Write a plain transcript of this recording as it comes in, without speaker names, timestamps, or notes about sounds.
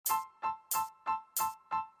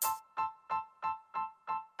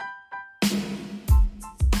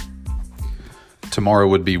tomorrow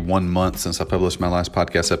would be 1 month since I published my last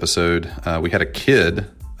podcast episode. We had a kid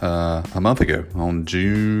a month ago on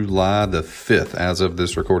July the 5th. As of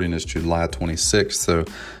this recording is July 26th. So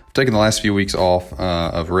I've taken the last few weeks off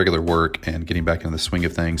of regular work and getting back into the swing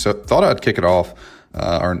of things. So thought I'd kick it off,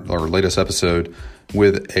 our latest episode,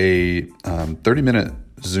 with a 30-minute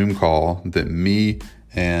Zoom call that me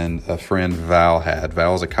and a friend Val had.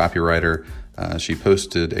 Val is a copywriter. She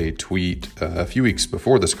posted a tweet a few weeks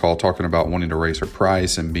before this call talking about wanting to raise her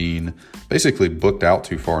price and being basically booked out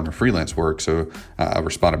too far in her freelance work. So I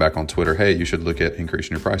responded back on Twitter, hey, you should look at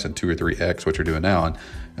increasing your price at 2 or 3x what you're doing now.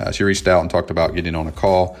 And she reached out and talked about getting on a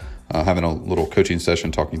call, having a little coaching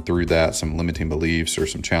session, talking through that, some limiting beliefs or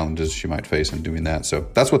some challenges she might face in doing that. So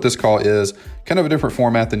that's what this call is. Kind of a different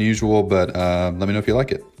format than usual, but let me know if you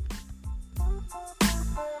like it.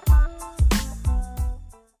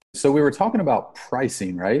 So we were talking about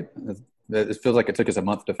pricing, right? It feels like it took us a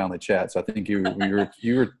month to finally chat. So I think you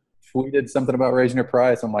were tweeted something about raising your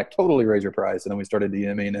price. I'm like, totally raise your price. And then we started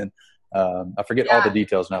DMing, and I forget all the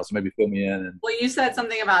details now. So maybe fill me in. Well, you said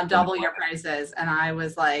something about double your prices. And I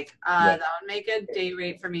was like, that would make a day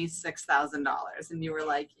rate for me $6,000. And you were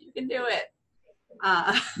like, you can do it.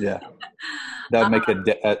 Yeah. That would make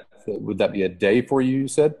would that be a day for you, you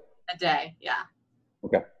said? A day, yeah.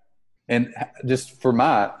 Okay. And just for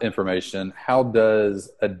my information, how does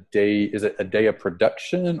is it a day of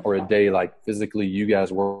production or a day like physically you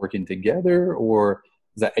guys working together, or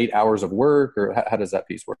is that 8 hours of work, or how does that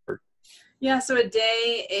piece work? Yeah, so a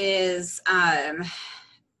day is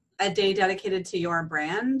a day dedicated to your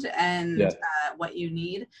brand and what you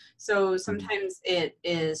need. So sometimes it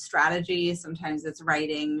is strategy, sometimes it's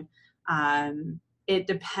writing. It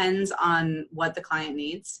depends on what the client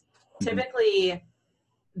needs. Typically,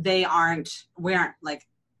 we aren't like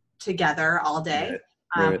together all day.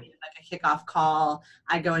 We have like a kickoff call.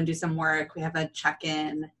 I go and do some work. We have a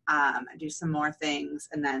check-in. I do some more things,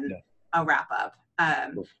 and then a wrap up.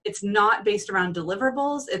 It's not based around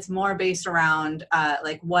deliverables. It's more based around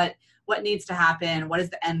like what needs to happen, what is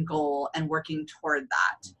the end goal, and working toward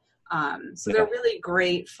that. So they're really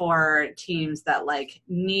great for teams that like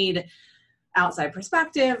need outside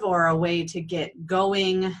perspective or a way to get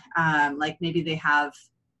going. Like maybe they have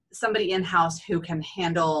somebody in-house who can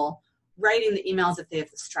handle writing the emails if they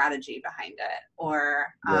have the strategy behind it, or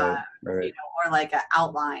you know, or like an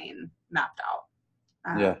outline mapped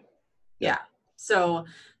out. So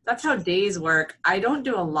that's how days work. I don't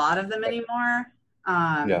do a lot of them anymore.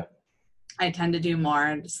 I tend to do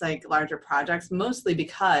more just like larger projects, mostly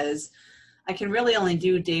because I can really only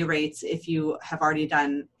do day rates if you have already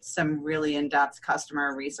done some really in-depth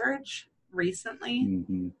customer research recently.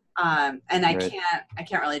 And I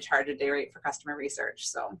can't really charge a day rate for customer research.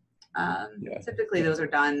 So typically those are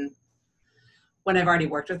done when I've already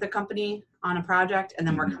worked with the company on a project, and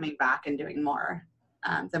then we're coming back and doing more.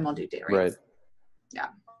 Then we'll do day rates. Yeah.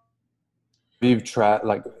 You've tried,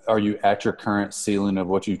 like, are you at your current ceiling of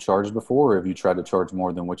what you charged before, or have you tried to charge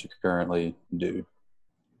more than what you currently do?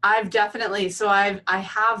 I've definitely, I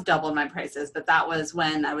have doubled my prices, but that was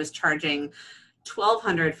when I was charging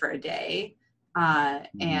 $1,200 for a day.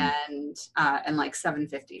 And like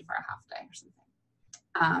 $750 for a half day or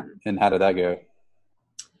something. And how did that go?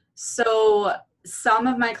 So some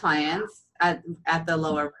of my clients at the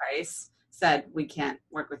lower price said, we can't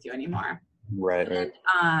work with you anymore. Right.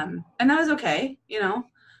 And that was okay, you know,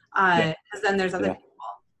 because then there's other people.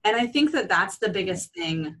 And I think that that's the biggest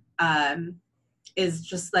thing, is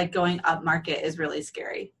just like going up market is really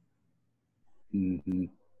scary.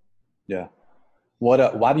 Yeah.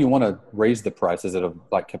 Why do you want to raise the price? Is it a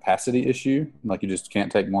like capacity issue? Like you just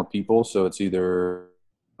can't take more people, so it's either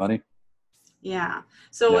money? Yeah.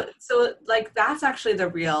 So like that's actually the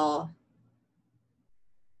real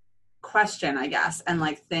question, I guess, and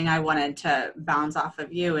like thing I wanted to bounce off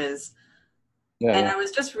of you is, I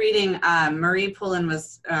was just reading, Marie Poulin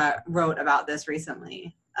wrote about this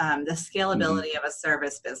recently, the scalability of a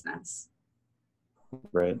service business.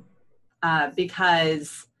 Right.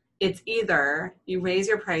 Because it's either you raise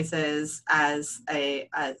your prices as a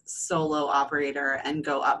solo operator and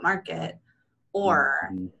go up market,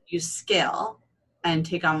 or you scale and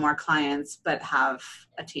take on more clients but have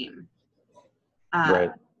a team.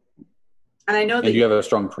 Right. And I know that you have a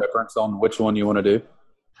strong preference on which one you want to do?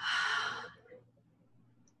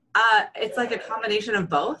 It's like a combination of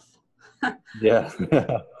both. Yeah.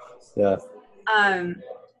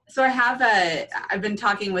 So I've been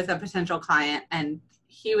talking with a potential client, and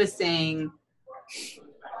he was saying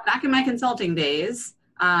back in my consulting days,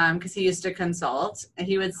 because he used to consult, and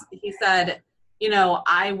he said, you know,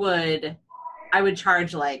 I would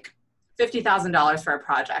charge like $50,000 for a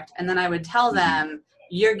project. And then I would tell them,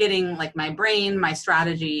 you're getting like my brain, my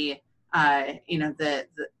strategy, the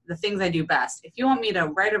things I do best. If you want me to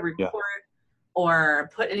write a report or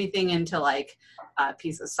put anything into like a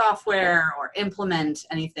piece of software or implement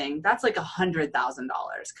anything, that's like $100,000.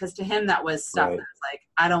 Because to him, that was stuff that's like,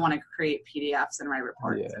 I don't want to create PDFs and write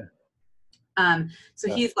reports.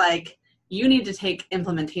 So he's like, you need to take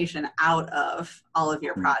implementation out of all of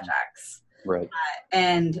your projects. Right.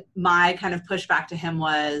 And my kind of pushback to him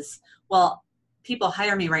was, well, people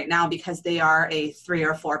hire me right now because they are a 3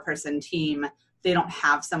 or 4 person team. They don't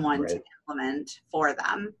have someone to implement for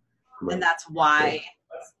them. And that's why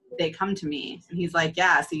they come to me. And he's like,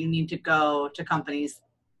 yeah, so you need to go to companies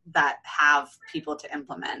that have people to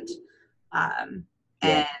implement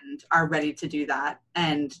and are ready to do that,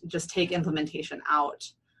 and just take implementation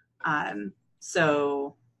out.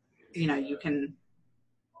 So, you can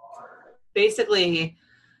basically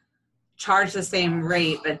charge the same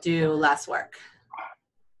rate, but do less work.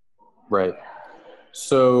 Right.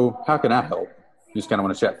 So how can I help? You just kind of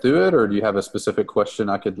want to chat through it, or do you have a specific question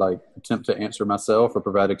I could like attempt to answer myself or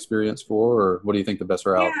provide experience for, or what do you think the best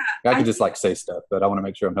route? I could just like say stuff, but I want to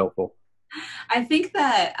make sure I'm helpful. I think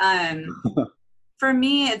that for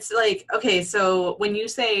me, it's like, okay, so when you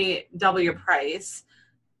say double your price,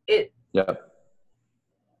 does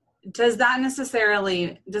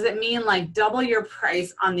it mean like double your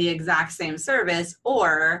price on the exact same service,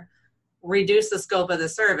 or reduce the scope of the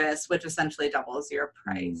service, which essentially doubles your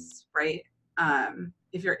price, right?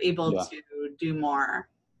 If you're able to do more.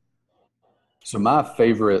 So my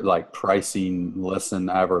favorite like pricing lesson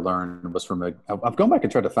I ever learned was from I've gone back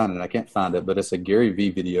and tried to find it and I can't find it, but it's a Gary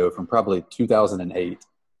Vee video from probably 2008.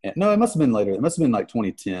 No, it must have been later. It must have been like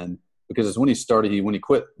 2010, because it's when he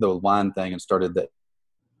quit the wine thing and started that.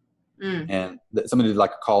 And somebody did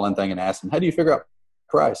like a call-in thing and asked him, how do you figure out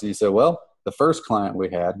price? And he said, well, the first client we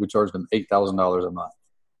charged them $8,000 a month.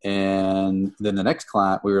 And then the next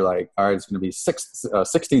client, we were like, all right, it's going to be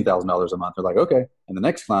 $16,000 a month. They're like, okay. And the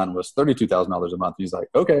next client was $32,000 a month. He's like,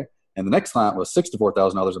 okay. And the next client was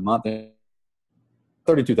 $64,000 a month and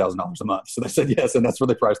 $32,000 a month. So they said yes, and that's where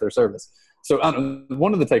they priced their service. So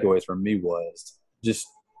one of the takeaways from me was just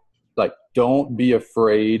like, don't be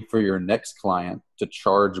afraid for your next client to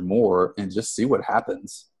charge more and just see what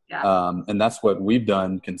happens. And that's what we've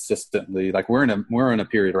done consistently. Like we're in a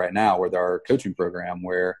period right now with our coaching program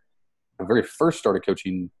where I very first started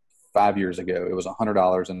coaching 5 years ago. It was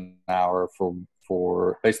 $100 an hour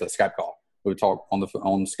for basically a Skype call. We would talk on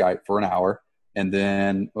Skype for an hour. And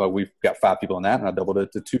then we've got 5 people in that, and I doubled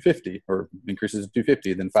it to 250, or increases to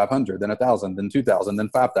 250, then 500, then 1,000, then 2,000, then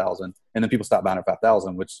 5,000. And then people stopped buying at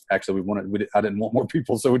 5,000, which actually I didn't want more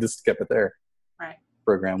people. So we just kept it there. Right.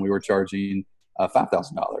 Program. We were charging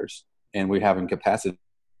 $5,000, and we're having capacity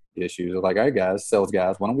issues. Like, all right, guys, sales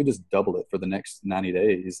guys, why don't we just double it for the next 90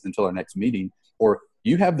 days until our next meeting? Or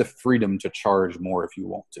you have the freedom to charge more if you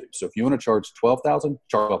want to. So if you want to charge 12,000,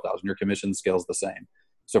 charge 12,000. Your commission scales the same.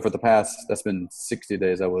 So for the past, that's been 60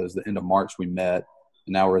 days. That was the end of March we met,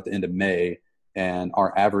 and now we're at the end of May, and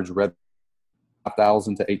our average rev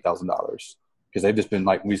 $5,000 to $8,000. Because they've just been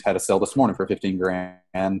like, we had a sale this morning for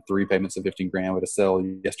 $15,000, 3 payments of $15,000. We had a sale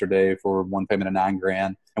yesterday for 1 payment of $9,000,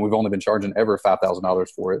 and we've only been charging ever $5,000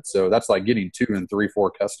 for it. So that's like getting 2 and 3,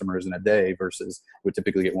 4 customers in a day versus we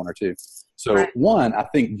typically get 1 or 2. So one, I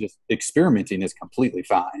think just experimenting is completely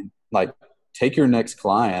fine. Like, take your next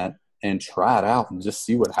client and try it out and just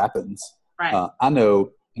see what happens. Right. I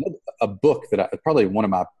know a book that probably one of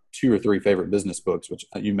my 2 or 3 favorite business books, which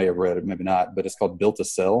you may have read or maybe not, but it's called Built to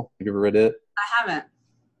Sell. Have you ever read it? I haven't.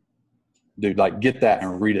 Dude, like, get that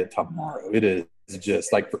and read it tomorrow. It is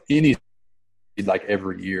just like for any, like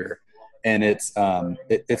every year. And it's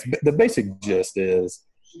the basic gist is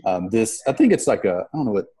this, I think it's like I don't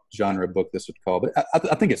know what genre book this would call, but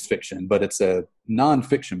I think it's fiction, but it's a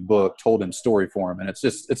nonfiction book told in story form. And it's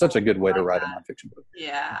such a good way to write a nonfiction book.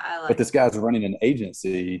 Yeah. I like But this guy's running an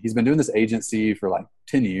agency. He's been doing this agency for like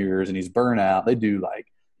 10 years and he's burnt out. They do like,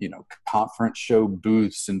 conference show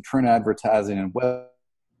booths and print advertising and web,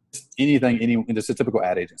 anything, just a typical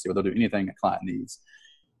ad agency where they'll do anything a client needs.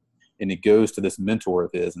 And he goes to this mentor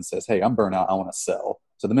of his and says, hey, I'm burnt out. I want to sell.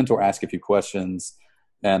 So the mentor asks a few questions.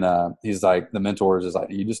 And he's like, the mentor is like,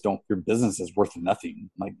 your business is worth nothing.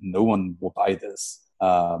 Like, no one will buy this.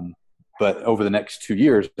 But over the next 2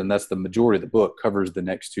 years, and that's the majority of the book, covers the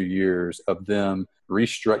next 2 years of them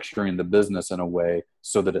restructuring the business in a way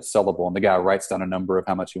so that it's sellable. And the guy writes down a number of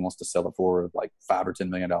how much he wants to sell it for, like $5 or $10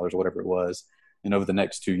 million or whatever it was. And over the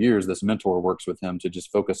next 2 years, this mentor works with him to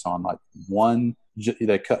just focus on like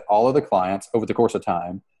they cut all of the clients over the course of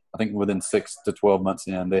time. I think within 6 to 12 months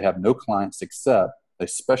in, they have no clients except they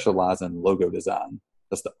specialize in logo design.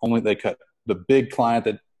 That's the only, they cut the big client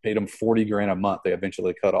that paid them 40 grand a month. They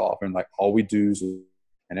eventually cut off, and like, all we do is,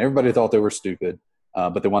 and everybody thought they were stupid,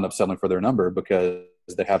 but they wound up selling for their number because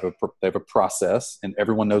they have a process, and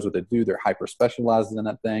everyone knows what they do. They're hyper specialized in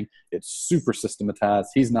that thing. It's super systematized.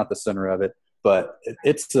 He's not the center of it, but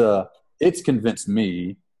it's convinced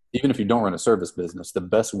me, even if you don't run a service business, the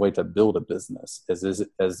best way to build a business is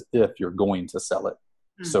as if you're going to sell it.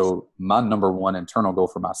 Mm-hmm. So my number one internal goal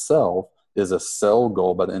for myself is a sell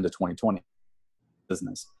goal by the end of 2020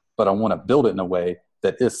 business, but I want to build it in a way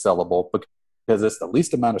that is sellable because it's the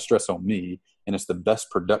least amount of stress on me, and it's the best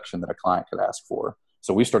production that a client could ask for.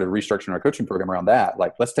 So we started restructuring our coaching program around that.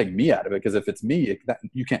 Like, let's take me out of it, because if it's me,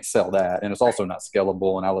 you can't sell that. And it's also not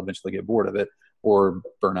scalable, and I'll eventually get bored of it or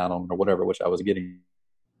burn out on it or whatever, which I was getting.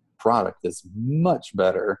 Product is much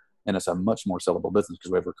better, and it's a much more sellable business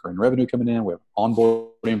because we have recurring revenue coming in. We have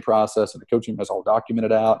onboarding process, and the coaching is all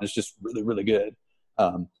documented out. And it's just really, really good.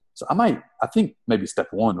 So I think maybe step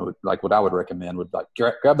one would, like, what I would recommend would, like,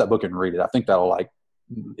 grab that book and read it. I think that'll, like,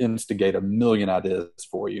 instigate a million ideas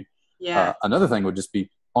for you. Yeah. Another thing would just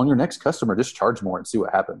be, on your next customer, just charge more and see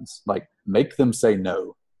what happens. Like, make them say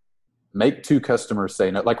no. Make 2 customers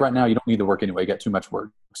say no. Like, right now, you don't need the work anyway. You got too much work.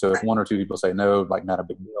 So if 1 or 2 people say no, like, not a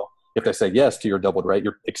big deal. If they say yes to your doubled rate,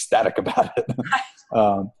 you're ecstatic about it.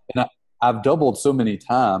 And I've doubled so many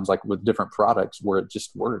times, like, with different products, where it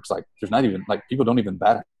just works. Like, there's not even, like, people don't even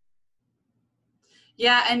bat it.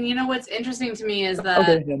 Yeah. And you know, what's interesting to me is that,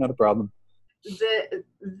 okay, yeah, not a problem. It's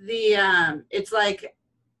like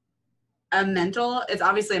it's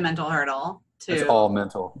obviously a mental hurdle too. It's all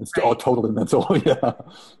mental. It's all totally mental. Yeah.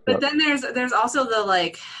 But then there's also the,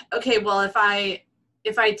 like, okay, well, if I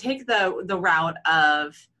take the route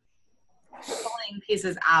of pulling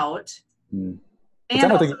pieces out and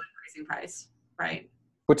also increasing price, right?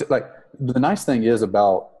 Which, like, the nice thing is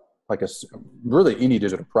about, like, really any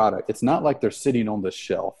digital product, it's not like they're sitting on the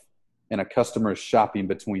shelf and a customer is shopping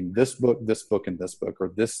between this book, and this book,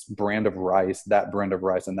 or this brand of rice, that brand of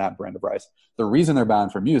rice, and that brand of rice. The reason they're buying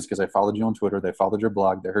from you is because they followed you on Twitter, they followed your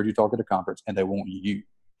blog, they heard you talk at a conference, and they want you.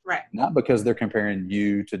 Right. Not because they're comparing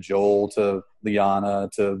you to Joel, to Liana,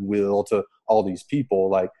 to Will, to all these people.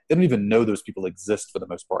 Like, they don't even know those people exist for the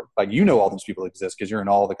most part. Like, you know all those people exist because you're in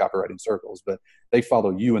all the copywriting circles, but they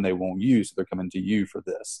follow you and they want you, so they're coming to you for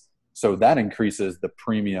this. So that increases the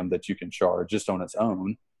premium that you can charge just on its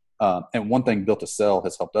own. And one thing Built to Sell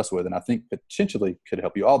has helped us with, and I think potentially could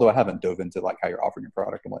help you, although I haven't dove into, like, how you're offering your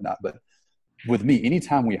product and whatnot. But with me,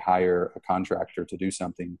 anytime we hire a contractor to do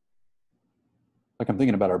something, like, I'm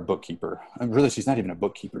thinking about our bookkeeper. And really, she's not even a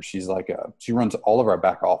bookkeeper. She's like she runs all of our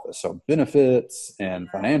back office. So benefits and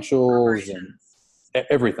financials and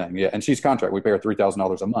everything. Yeah. And she's contract. We pay her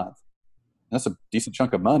 $3,000 a month. And that's a decent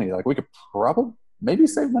chunk of money. Like, we could probably maybe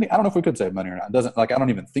save money. I don't know if we could save money or not. It doesn't, like, I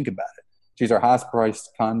don't even think about it. She's our highest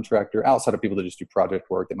priced contractor outside of people that just do project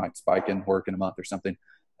work that might spike in work in a month or something.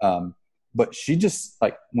 But she just,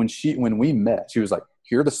 like, when we met, she was like,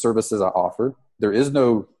 here are the services I offer. There is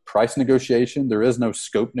no price negotiation. There is no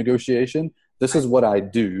scope negotiation. This is what I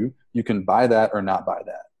do. You can buy that or not buy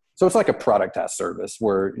that. So it's like a productized service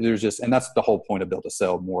where there's just, and that's the whole point of Built to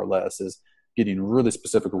Sell, more or less, is getting really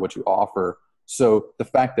specific with what you offer. So the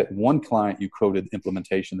fact that one client you quoted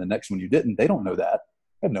implementation, the next one you didn't, they don't know that.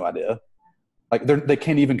 I have no idea. Like, they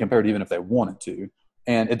can't even compare it even if they wanted to.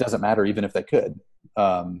 And it doesn't matter even if they could.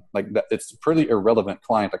 Like, that, it's pretty irrelevant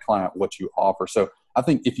client to client what you offer. So I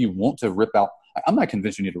think if you want to rip out, I'm not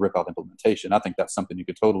convinced you need to rip out implementation. I think that's something you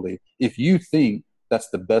could totally, if you think that's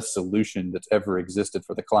the best solution that's ever existed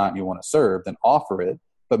for the client you want to serve, then offer it.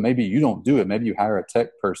 But maybe you don't do it. Maybe you hire a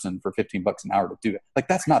tech person for $15 an hour to do it. Like,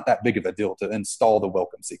 that's not that big of a deal to install the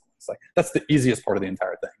welcome sequence. Like, that's the easiest part of the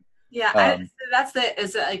entire thing. Yeah, I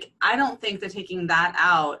don't think that taking that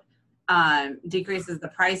out decreases the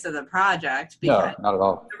price of the project, because no, not at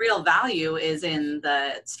all. The real value is in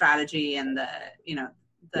the strategy and the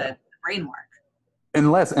brain work.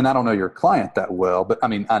 Unless, and I don't know your client that well, but I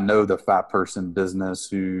mean, I know the 5-person business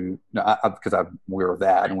who, because I'm aware of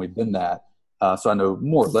that and we've been that. So I know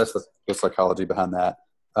more or less the psychology behind that.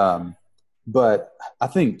 But I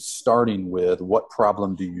think starting with what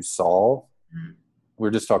problem do you solve? Mm-hmm. We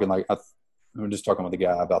were just talking with a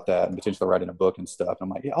guy about that and potentially writing a book and stuff. And I'm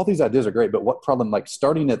like, yeah, all these ideas are great, but what problem, like,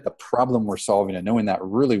 starting at the problem we're solving and knowing that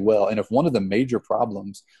really well. And if one of the major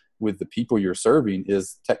problems with the people you're serving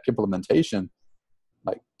is tech implementation,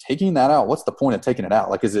 like, taking that out, what's the point of taking it out?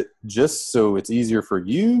 Like, is it just so it's easier for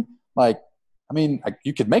you? Like, I mean,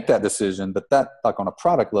 you could make that decision, but that, like, on a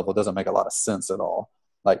product level, doesn't make a lot of sense at all.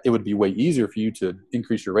 Like it would be way easier for you to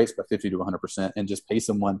increase your rates by 50 to 100% and just pay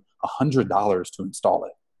someone $100 to install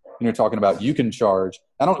it. And you're talking about, you can charge,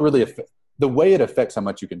 I don't really, the way it affects how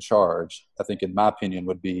much you can charge, I think in my opinion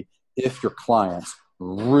would be if your clients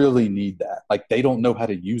really need that. Like they don't know how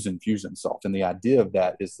to use Infusionsoft. And the idea of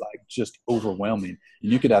that is like just overwhelming.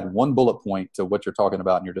 And you could add one bullet point to what you're talking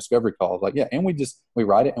about in your discovery call. Like, yeah, and we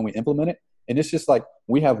write it and we implement it. And it's just like,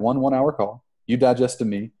 we have 1 hour call. You digest to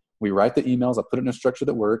me. We write the emails. I put it in a structure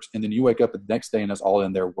that works. And then you wake up the next day and it's all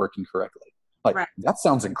in there working correctly. Like that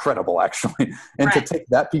sounds incredible actually. And to take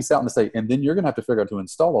that piece out and to say, and then you're going to have to figure out to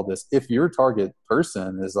install all this. If your target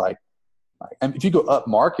person is like, and if you go up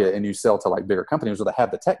market and you sell to like bigger companies where they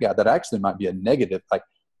have the tech guy, that actually might be a negative. Like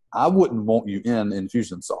I wouldn't want you in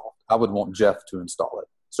Infusionsoft. I would want Jeff to install it.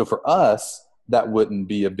 So for us, that wouldn't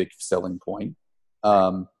be a big selling point.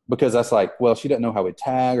 Because that's like, well, she doesn't know how we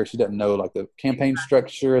tag, or she doesn't know like the campaign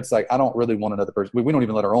structure. It's like, I don't really want another person. We don't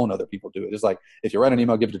even let our own other people do it. It's like, if you write an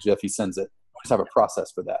email, give it to Jeff, he sends it. We just have a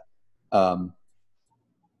process for that.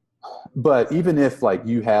 But even if like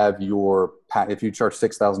you have if you charge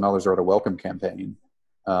 $6,000 or at a welcome campaign,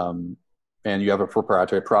 and you have a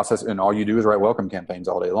proprietary process and all you do is write welcome campaigns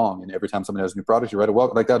all day long. And every time somebody has a new product, you write a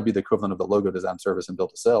welcome, like that would be the equivalent of the logo design service and built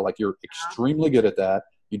to sell. Like you're extremely good at that.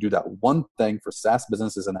 You do that one thing for SaaS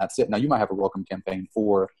businesses and that's it. Now you might have a welcome campaign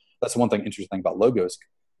that's one thing interesting about logos.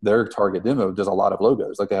 Their target demo does a lot of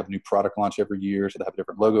logos. Like they have a new product launch every year. So they have a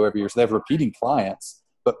different logo every year. So they have repeating clients,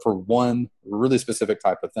 but for one really specific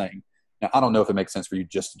type of thing. Now, I don't know if it makes sense for you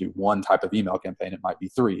just to do one type of email campaign. It might be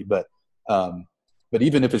 3, but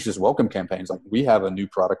even if it's just welcome campaigns, like we have a new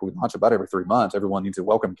product we launch about every 3 months. Everyone needs a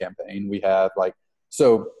welcome campaign. We have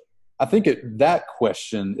so I think that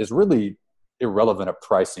question is really irrelevant of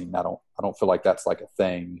pricing. I don't feel like that's like a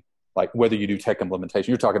thing. Like whether you do tech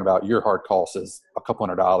implementation, you're talking about your hard cost is a couple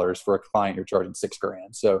 $100 for a client. You're charging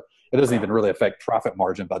 $6,000. So it doesn't even really affect profit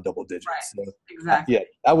margin by double digits. Right. So, exactly. Yeah,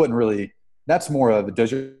 I wouldn't really, that's more of,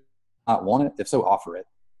 does your not want it? If so, offer it.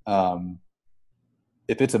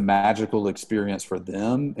 If it's a magical experience for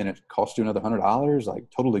them and it costs you another $100, like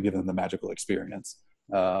totally give them the magical experience.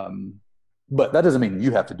 But that doesn't mean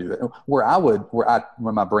you have to do it. Where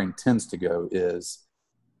my brain tends to go is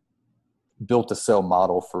built to sell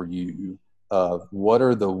model for you of what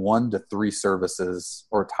are the 1 to 3 services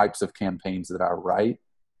or types of campaigns that I write.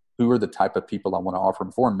 Who are the type of people I want to offer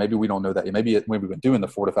them for? And maybe we don't know that. Maybe we've been doing the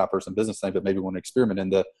 4 to 5 person business thing, but maybe we want to experiment in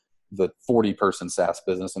the 40 person SaaS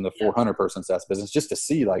business and the 400 person SaaS business just to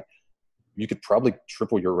see, like, you could probably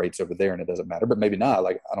triple your rates over there and it doesn't matter, but maybe not.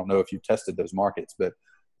 Like, I don't know if you tested those markets, but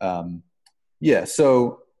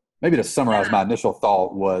so maybe to summarize, my initial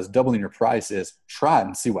thought was doubling your price is try it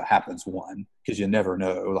and see what happens. One, because you never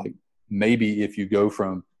know. Like maybe if you go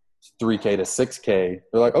from 3K to 6K,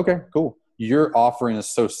 they're like, okay, cool. Your offering is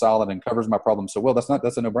so solid and covers my problem so well. That's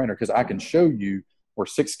a no-brainer because I can show you where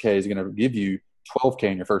 6K is going to give you 12K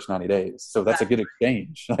in your first 90 days. So that's a good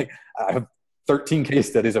exchange. Like I have 13 case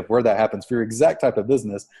studies of where that happens for your exact type of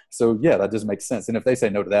business. So yeah, that just makes sense. And if they say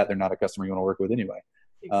no to that, they're not a customer you want to work with anyway.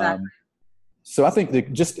 Exactly. So I think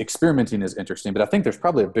that just experimenting is interesting, but I think there's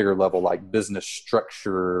probably a bigger level, like business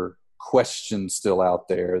structure questions still out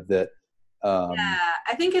there that.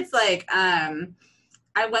 I think it's like,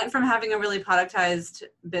 I went from having a really productized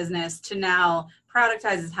business to now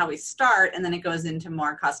productized is how we start. And then it goes into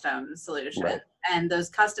more custom solutions. Right. And those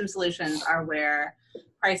custom solutions are where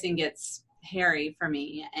pricing gets hairy for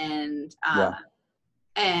me. And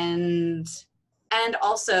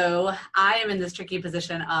also I am in this tricky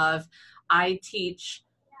position of, I teach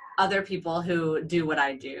other people who do what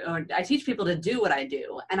I do, or I teach people to do what I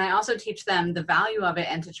do. And I also teach them the value of it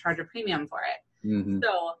and to charge a premium for it. Mm-hmm.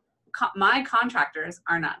 So my contractors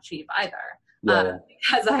are not cheap either,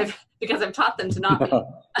 because I've taught them to not be.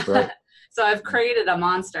 Right. So I've created a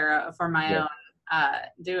monster for my own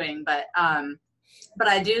doing, but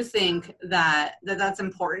I do think that that's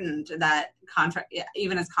important, that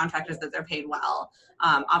even as contractors, that they're paid well.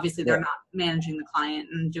 Obviously they're not managing the client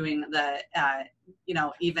and doing the,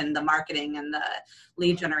 even the marketing and the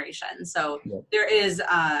lead generation. So there is,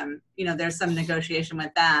 there's some negotiation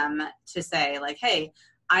with them to say like, hey,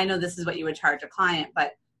 I know this is what you would charge a client,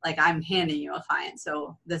 but like I'm handing you a client.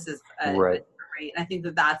 So this is a rate. And I think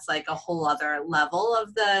that that's like a whole other level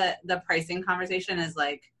of the pricing conversation is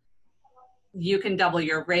like, you can double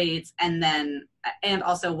your rates and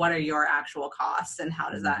also what are your actual costs and how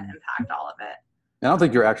does that impact all of it? I don't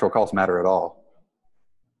think your actual costs matter at all.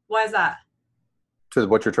 Why is that? To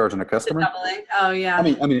what you're charging a customer? Doubling? Oh yeah. I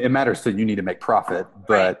mean, it matters to you need to make profit,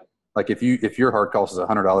 but like if your hard cost is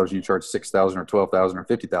 $100, you charge $6,000 or $12,000 or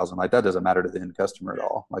 $50,000, like that doesn't matter to the end customer at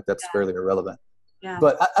all. Like that's fairly irrelevant. Yeah.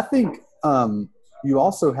 But I think you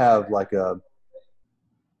also have like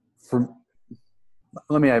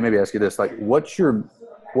let me maybe ask you this, like what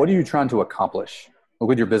are you trying to accomplish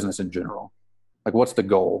with your business in general? Like what's the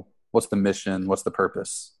goal? What's the mission? What's the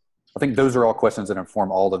purpose? I think those are all questions that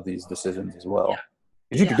inform all of these decisions as well.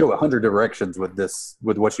 Because you could go 100 directions with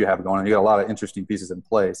what you have going on. You got a lot of interesting pieces in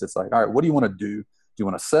place. It's like, all right, what do you want to do? Do you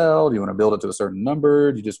want to sell? Do you want to build it to a certain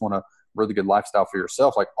number? Do you just want a really good lifestyle for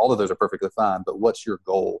yourself? Like all of those are perfectly fine, but what's your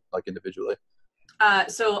goal, like individually?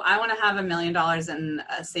 So I want to have $1 million in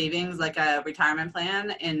savings, like a retirement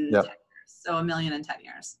plan in 10 years. So $1 million in 10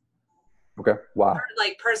 years. Okay. Wow.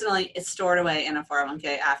 Like personally, it's stored away in a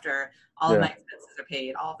 401k after all of my expenses are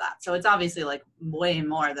paid, all of that. So it's obviously like way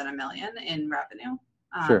more than $1 million in revenue.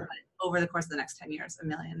 Sure. But over the course of the next 10 years, $1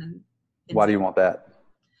 million. Why do you want that?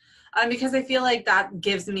 Because I feel like that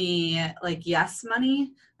gives me like yes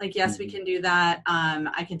money. Like yes, we can do that.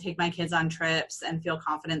 I can take my kids on trips and feel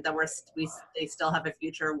confident that they still have a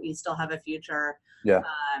future. We still have a future. Yeah.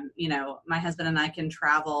 You know, my husband and I can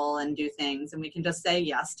travel and do things, and we can just say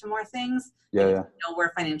yes to more things. Yeah. You know,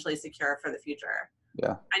 we're financially secure for the future.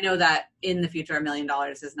 Yeah. I know that in the future, $1 million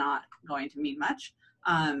is not going to mean much.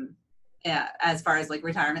 As far as like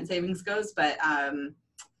retirement savings goes, but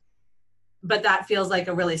that feels like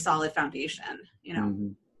a really solid foundation, you know?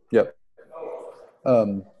 Mm-hmm. Yep.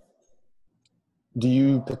 Do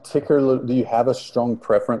you have a strong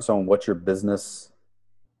preference on what you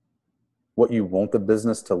want the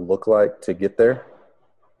business to look like to get there?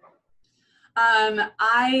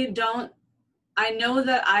 I don't. I know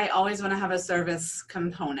that I always want to have a service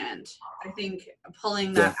component. I think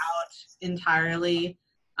pulling that out entirely,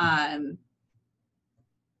 I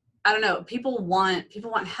don't know. People want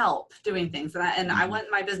help doing things, and I want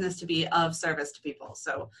my business to be of service to people.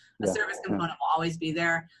 So a service component will always be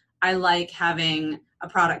there. I like having a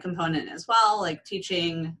product component as well, like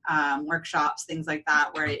teaching, workshops, things like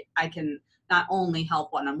that, where I can not only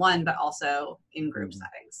help one-on-one, but also in group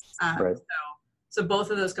settings. Right. So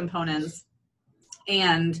both of those components,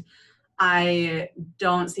 and I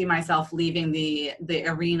don't see myself leaving the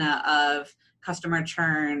arena of customer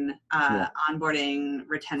churn, onboarding,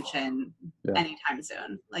 retention anytime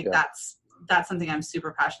soon. Like that's something I'm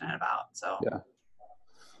super passionate about. So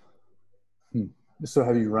So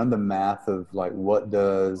have you run the math of like, what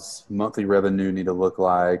does monthly revenue need to look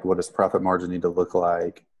like? What does profit margin need to look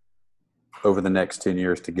like over the next 10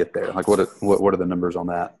 years to get there? Like what are the numbers on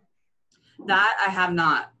that? That I have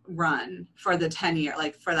not run for the 10 year,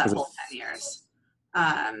 like for that whole 10 years.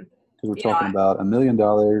 Because we're talking about $1 million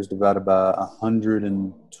divided by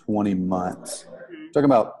 120 months. Mm-hmm. Talking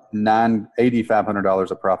about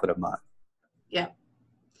 $8,500 of profit a month. Yeah.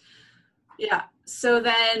 Yeah. So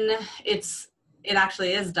then it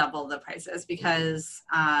actually is double the prices, because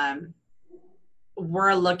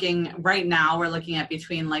we're looking at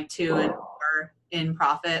between like 2 and 4 in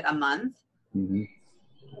profit a month. Mm-hmm.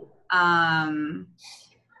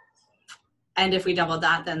 And if we doubled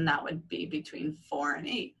that, then that would be between 4 and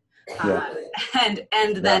 8.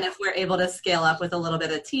 And then if we're able to scale up with a little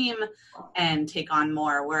bit of team and take on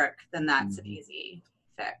more work, then that's an easy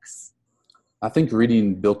fix. I think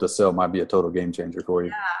reading Built to Sell might be a total game changer for you.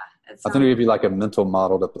 Yeah. I think it'd be like a mental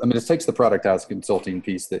model it takes the productized consulting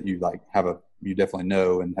piece that you like you definitely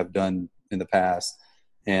know and have done in the past,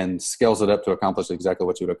 and scales it up to accomplish exactly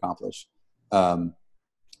what you would accomplish.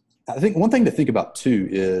 I think one thing to think about too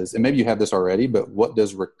is, and maybe you have this already, but what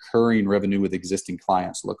does recurring revenue with existing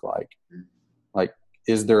clients look like? Like,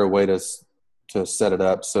 is there a way to set it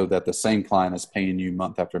up so that the same client is paying you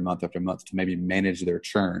month after month after month to maybe manage their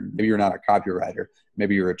churn? Maybe you're not a copywriter.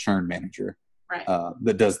 Maybe you're a churn manager. Right.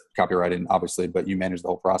 That does copywriting, obviously, but you manage the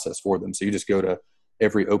whole process for them. So you just go to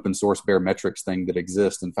every open source bare metrics thing that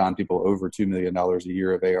exists and find people over $2 million a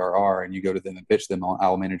year of ARR, and you go to them and pitch them on,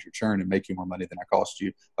 I'll manage your churn and make you more money than I cost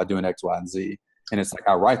you by doing X, Y, and Z. And it's like,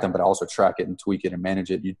 I write them, but I also track it and tweak it and manage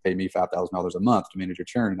it. You'd pay me $5,000 a month to manage your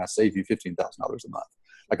churn, and I save you $15,000 a month.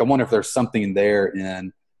 Like, I wonder if there's something there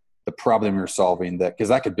in the problem you're solving because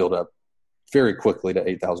that could build up very quickly to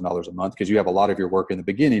 $8,000 a month, because you have a lot of your work in the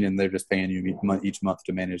beginning and they're just paying you each month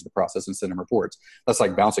to manage the process and send them reports. That's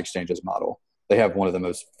like Bounce Exchange's model. They have one of the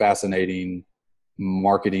most fascinating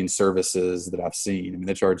marketing services that I've seen. I mean,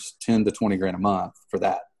 they charge 10 to 20 grand a month for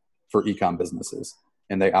that, for e-com businesses,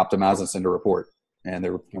 and they optimize and send a report. And they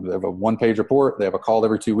have a one-page report. They have a call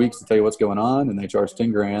every 2 weeks to tell you what's going on, and they charge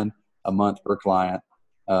 10 grand a month per client.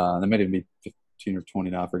 They may even be 15 or 20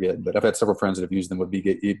 now, I forget. But I've had several friends that have used them with big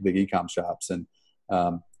e-com shops, and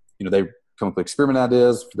they come up with experiment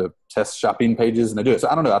ideas for the test shopping pages, and they do it. So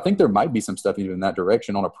I don't know. I think there might be some stuff even in that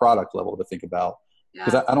direction on a product level to think about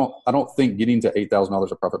because I don't think getting to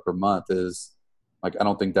 $8,000 of profit per month is like, I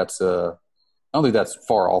don't think that's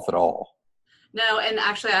far off at all. No, and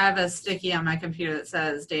actually I have a sticky on my computer that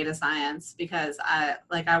says data science, because I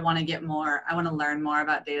want to learn more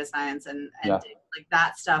about data science and like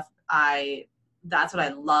that stuff. That's what I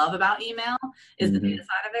love about email is the data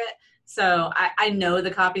side of it. So I know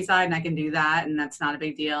the copy side and I can do that, and that's not a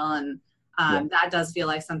big deal. And that does feel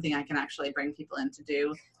like something I can actually bring people in to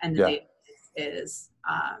do. And the data is,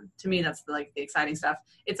 to me, that's the exciting stuff.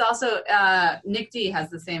 It's also, NICD has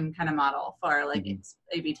the same kind of model for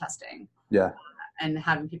A/B testing. Yeah. And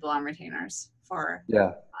having people on retainers for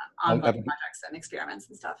ongoing projects and experiments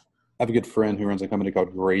and stuff. I have a good friend who runs a company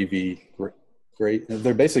called Gravy. Great.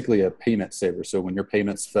 They're basically a payment saver. So when your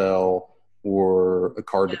payments fell or a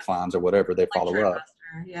card declines or whatever, they follow up.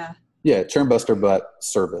 Yeah, churn buster, but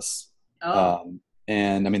service. And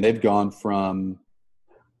I mean, they've gone from,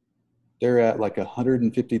 they're at like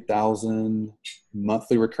 150,000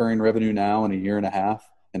 monthly recurring revenue now in a year and a half,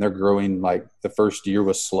 and they're growing. Like the first year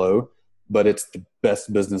was slow, but it's the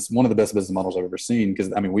best business, one of the best business models I've ever seen.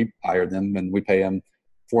 Because I mean, we hired them and we pay them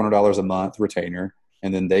 $400 a month retainer,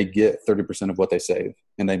 and then they get 30% of what they save,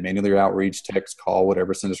 and they manually outreach, text, call,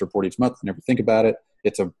 whatever, send us a report each month. Never think about it.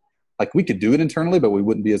 It's we could do it internally, but we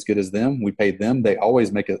wouldn't be as good as them. We paid them. They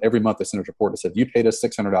always make it every month. They send us a report that said, you paid us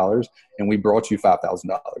 $600 and we brought you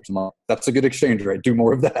 $5,000. That's a good exchange rate. Do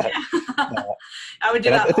more of that. I would do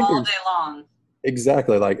that all day long.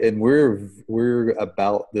 Exactly. And we're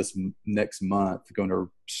about this next month going to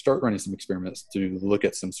start running some experiments to look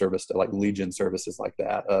at some service, like lead gen services like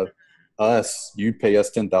that. You pay us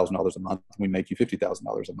 $10,000 a month, we make you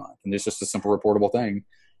 $50,000 a month, and it's just a simple reportable thing.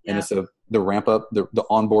 And it's the ramp up, the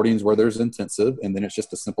onboardings where there's intensive, and then it's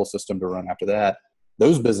just a simple system to run after that.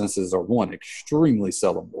 Those businesses are extremely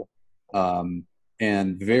sellable,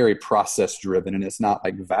 and very process driven. And it's not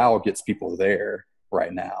like Val gets people there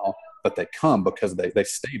right now, but they come because they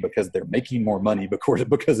stay because they're making more money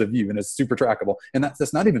because of you, and it's super trackable. And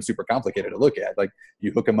that's not even super complicated to look at. Like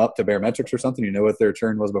you hook them up to Baremetrics or something, you know what their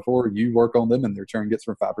churn was before, you work on them, and their churn gets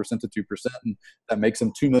from 5% to 2%, and that makes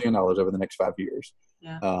them $2 million over the next 5 years. So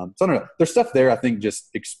I don't know. There's stuff there. I think just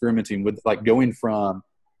experimenting with going from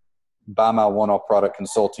buy my one-off product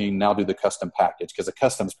consulting, now do the custom package, because the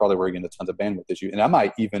custom is probably where you're getting tons of bandwidth issue. And I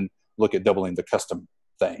might even look at doubling the custom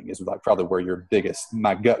thing is probably where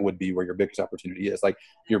my gut would be where your biggest opportunity is.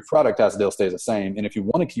 Your product as still stays the same. And if you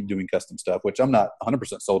want to keep doing custom stuff, which I'm not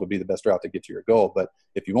 100% sold to be the best route to get to your goal, but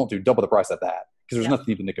if you want to, double the price of that, because there's nothing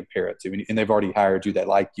even to compare it to. And they've already hired you that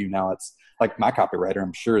like you. Now it's like my copywriter,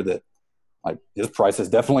 I'm sure that his price has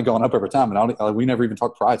definitely gone up over time. And we never even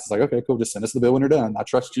talk price. It's like, okay, cool. Just send us the bill when you're done. I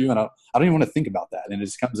trust you. And I don't even want to think about that. And it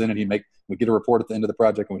just comes in and we get a report at the end of the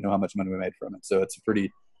project and we know how much money we made from it. So it's a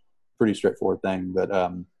pretty straightforward thing. But,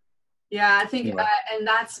 I think, and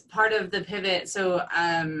that's part of the pivot. So,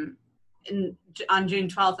 on June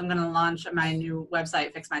 12th, I'm going to launch my new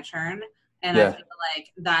website, Fix My Churn. And I feel like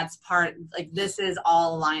that's this is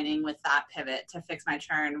all aligning with that pivot to Fix My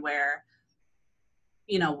Churn, where,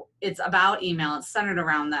 it's about email, it's centered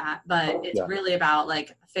around that, but it's really about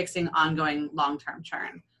fixing ongoing long-term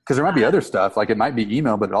churn. Because there might be other stuff, it might be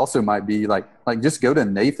email, but it also might be just go to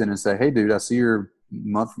Nathan and say, hey dude, I see your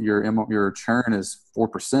churn is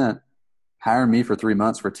 4%. Hire me for 3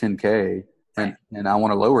 months for $10K and I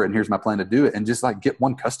want to lower it. And here's my plan to do it. And just get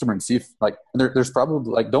one customer and see if there's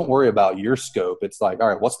probably don't worry about your scope. It's all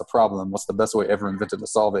right, what's the problem? What's the best way ever invented to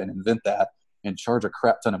solve it, and invent that and charge a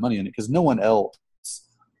crap ton of money in it. Because no one else,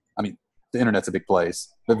 the internet's a big place,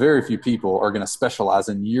 but very few people are going to specialize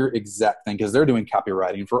in your exact thing, because they're doing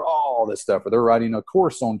copywriting for all this stuff, or they're writing a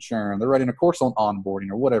course on churn, they're writing a course on onboarding,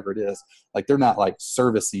 or whatever it is. They're not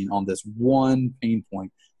servicing on this one pain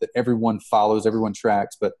point that everyone follows, everyone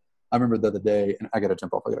tracks. But I remember the other day, and I got to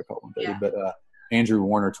jump off, I got to call one day, but Andrew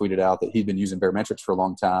Warner tweeted out that he'd been using Baremetrics for a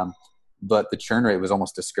long time, but the churn rate was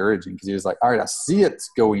almost discouraging, because he was like, all right, I see it's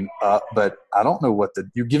going up, but I don't know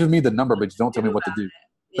you're giving me the number, but you don't tell me what to do.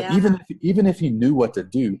 But even if he knew what to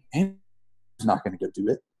do, he's not going to go do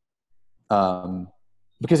it,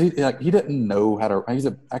 because he didn't know how to. He's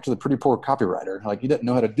actually a pretty poor copywriter. He didn't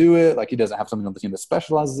know how to do it. He doesn't have someone on the team that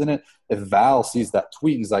specializes in it. If Val sees that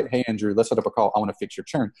tweet and is like, "Hey Andrew, let's set up a call. I want to fix your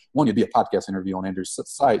churn." One, you'd be a podcast interview on Andrew's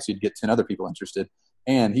site, so you'd get 10 other people interested,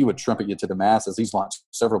 and he would trumpet you to the masses. He's launched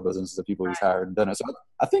several businesses of people he's hired and done it. So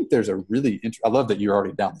I think there's a really I love that you're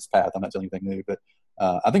already down this path. I'm not telling you anything new, but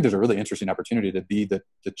I think there's a really interesting opportunity to be the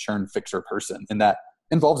churn fixer person. And that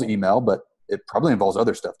involves email, but it probably involves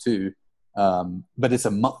other stuff too. But it's a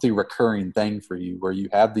monthly recurring thing for you, where you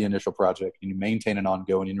have the initial project and you maintain an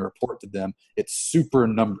ongoing and you report to them. It's super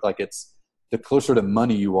it's the closer to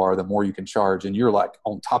money you are, the more you can charge. And you're like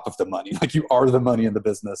on top of the money, like you are the money in the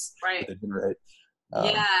business right. that they generate.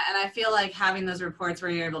 Yeah. And I feel like having those reports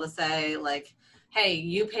where you're able to say like, hey,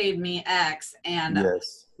 you paid me X and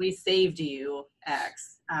yes. we saved you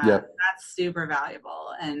X. Yep. That's super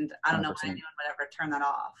valuable. And I don't 100%. Know why anyone would ever turn that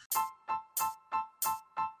off.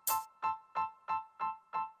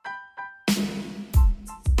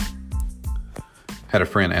 Had a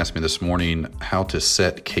friend ask me this morning how to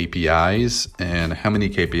set KPIs and how many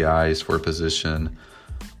KPIs for a position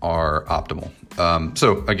are optimal.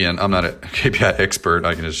 So again, I'm not a KPI expert.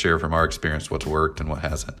 I can just share from our experience what's worked and what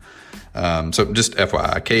hasn't. So just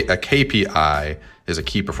FYI, a KPI is a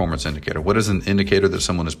key performance indicator. What is an indicator that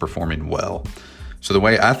someone is performing well? So the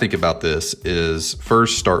way I think about this is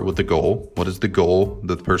first start with the goal. What is the goal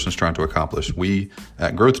that the person is trying to accomplish? We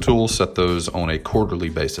at Growth Tools set those on a quarterly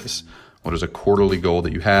basis. What is a quarterly goal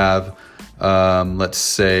that you have? Let's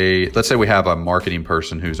say we have a marketing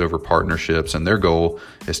person who's over partnerships and their goal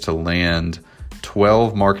is to land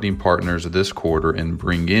 12 marketing partners this quarter and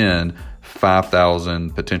bring in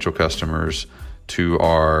 5,000 potential customers to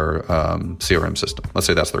our CRM system. Let's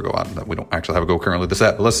say that's their goal. We don't actually have a goal currently with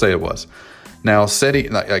that, but let's say it was. Now,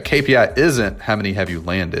 setting a KPI isn't how many have you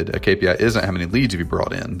landed. A KPI isn't how many leads have you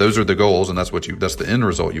brought in. Those are the goals, and that's the end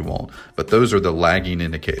result you want. But those are the lagging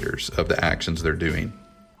indicators of the actions they're doing.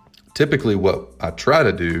 Typically, what I try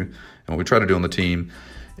to do, and what we try to do on the team,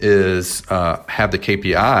 is have the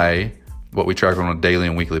KPI, what we track on a daily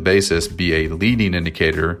and weekly basis, be a leading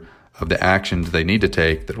indicator of the actions they need to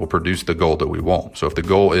take that will produce the goal that we want. So if the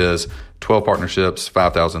goal is 12 partnerships,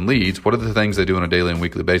 5,000 leads, what are the things they do on a daily and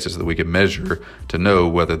weekly basis that we can measure to know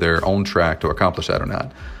whether they're on track to accomplish that or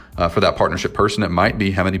not? For that partnership person, it might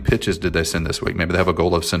be how many pitches did they send this week? Maybe they have a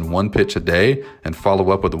goal of send one pitch a day and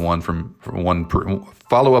follow up with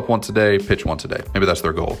follow up once a day, pitch once a day. Maybe that's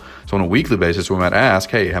their goal. So on a weekly basis, we might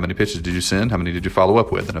ask, hey, how many pitches did you send? How many did you follow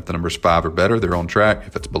up with? And if the number's 5 or better, they're on track.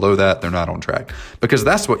 If it's below that, they're not on track. Because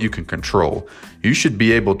that's what you can control. You should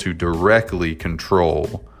be able to directly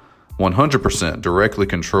control, 100% directly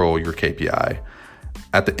control your KPI.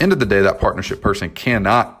 At the end of the day, that partnership person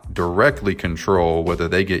cannot directly control whether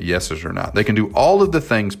they get yeses or not. They can do all of the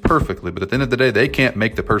things perfectly, but at the end of the day, they can't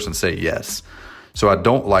make the person say yes. So I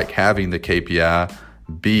don't like having the KPI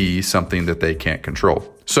be something that they can't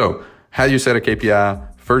control. So how do you set a KPI?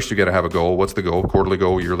 First, you got to have a goal. What's the goal? Quarterly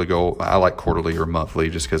goal, yearly goal. I like quarterly or monthly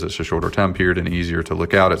just because it's a shorter time period and easier to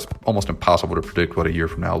look out. It's almost impossible to predict what a year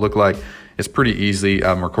from now will look like. It's pretty easy.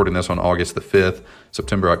 I'm recording this on August the 5th,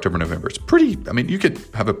 September, October, November. You could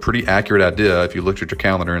have a pretty accurate idea if you looked at your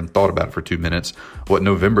calendar and thought about it for 2 minutes, what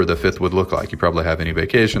November the 5th would look like. You probably have any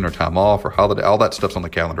vacation or time off or holiday. All that stuff's on the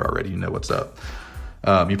calendar already. You know what's up.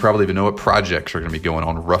 You probably even know what projects are going to be going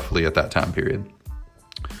on roughly at that time period.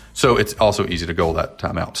 So it's also easy to goal that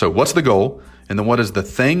time out. So what's the goal? And then what is the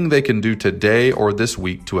thing they can do today or this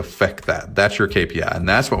week to affect that? That's your KPI. And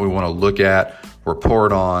that's what we want to look at,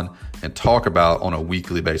 report on, and talk about on a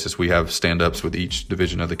weekly basis. We have stand-ups with each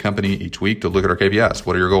division of the company each week to look at our KPIs.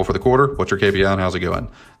 What are your goals for the quarter? What's your KPI and how's it going?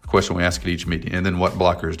 The question we ask at each meeting. And then what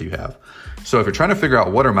blockers do you have? So if you're trying to figure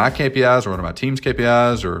out what are my KPIs or what are my team's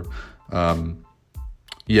KPIs or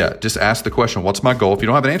just ask the question, what's my goal? If you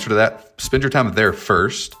don't have an answer to that, spend your time there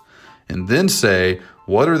first and then say,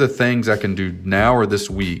 what are the things I can do now or this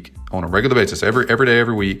week on a regular basis, every day,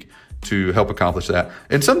 every week to help accomplish that?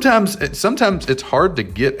 And sometimes it's hard to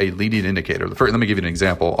get a leading indicator. Let me give you an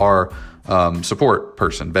example. Our support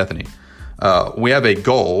person, Bethany, we have a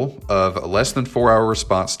goal of less than 4-hour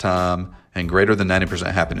response time and greater than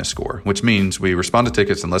 90% happiness score, which means we respond to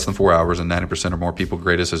tickets in less than 4 hours and 90% or more people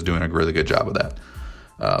grade us as doing a really good job with that.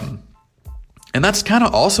 And that's kind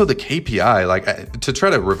of also the KPI. Like to try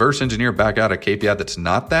to reverse engineer back out a KPI that's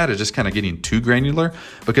not that is just kind of getting too granular,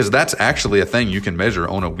 because that's actually a thing you can measure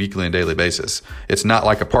on a weekly and daily basis. It's not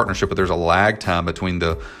like a partnership, but there's a lag time between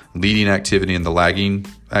the leading activity and the lagging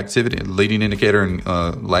activity, leading indicator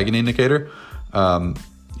and lagging indicator.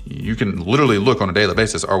 You can literally look on a daily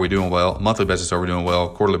basis, are we doing well? Monthly basis, are we doing well?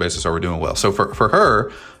 Quarterly basis, are we doing well? So for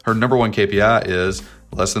her number one KPI is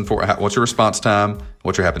less than 4. What's your response time?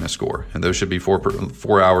 What's your happiness score? And those should be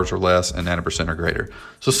 4 hours or less and 90% or greater.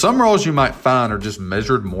 So some roles you might find are just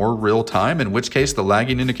measured more real time, in which case the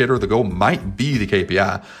lagging indicator of the goal might be the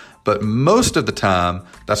KPI. But most of the time,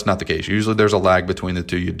 that's not the case. Usually there's a lag between the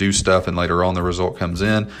two. You do stuff and later on the result comes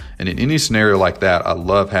in. And in any scenario like that, I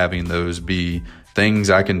love having those be things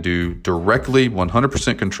I can do directly,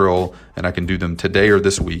 100% control, and I can do them today or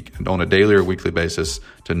this week and on a daily or weekly basis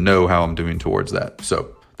to know how I'm doing towards that.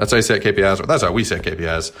 So that's how I set KPIs, or that's how we set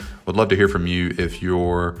KPIs. Would love to hear from you if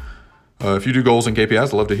you're If you do goals and KPIs,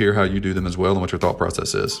 I'd love to hear how you do them as well and what your thought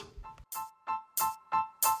process is.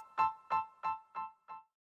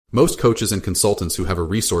 Most coaches and consultants who have a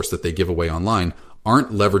resource that they give away online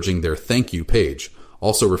aren't leveraging their thank you page,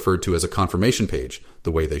 also referred to as a confirmation page,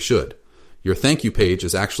 the way they should. Your thank you page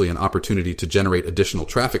is actually an opportunity to generate additional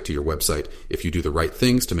traffic to your website if you do the right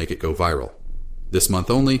things to make it go viral. This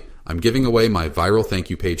month only, I'm giving away my viral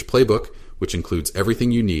thank you page playbook, which includes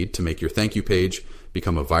everything you need to make your thank you page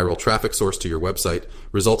become a viral traffic source to your website,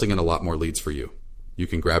 resulting in a lot more leads for you. You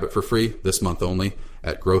can grab it for free this month only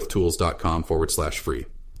at growthtools.com/free.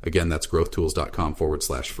 Again, that's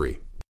growthtools.com/free.